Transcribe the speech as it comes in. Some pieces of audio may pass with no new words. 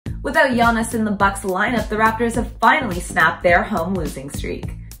Without Giannis in the Bucks lineup, the Raptors have finally snapped their home losing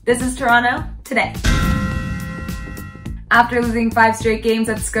streak. This is Toronto Today. After losing 5 straight games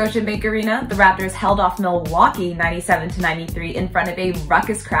at Scotiabank Arena, the Raptors held off Milwaukee 97-93 in front of a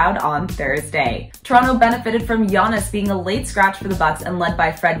ruckus crowd on Thursday. Toronto benefited from Giannis being a late scratch for the Bucks and led by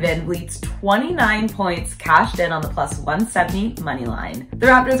VanVleet's 29 points cashed in on the plus 170 money line. The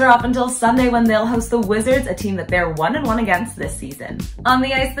Raptors are off until Sunday when they'll host the Wizards, a team that they're 1-1 against this season. On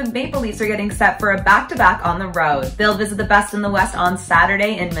the ice, the Maple Leafs are getting set for a back-to-back on the road. They'll visit the best in the West on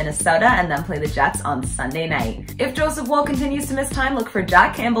Saturday in Minnesota and then play the Jets on Sunday night. If Joseph Woll continues to miss time, look for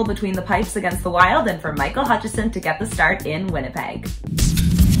Jack Campbell between the pipes against the Wild and for Michael Hutchison to get the start in Winnipeg.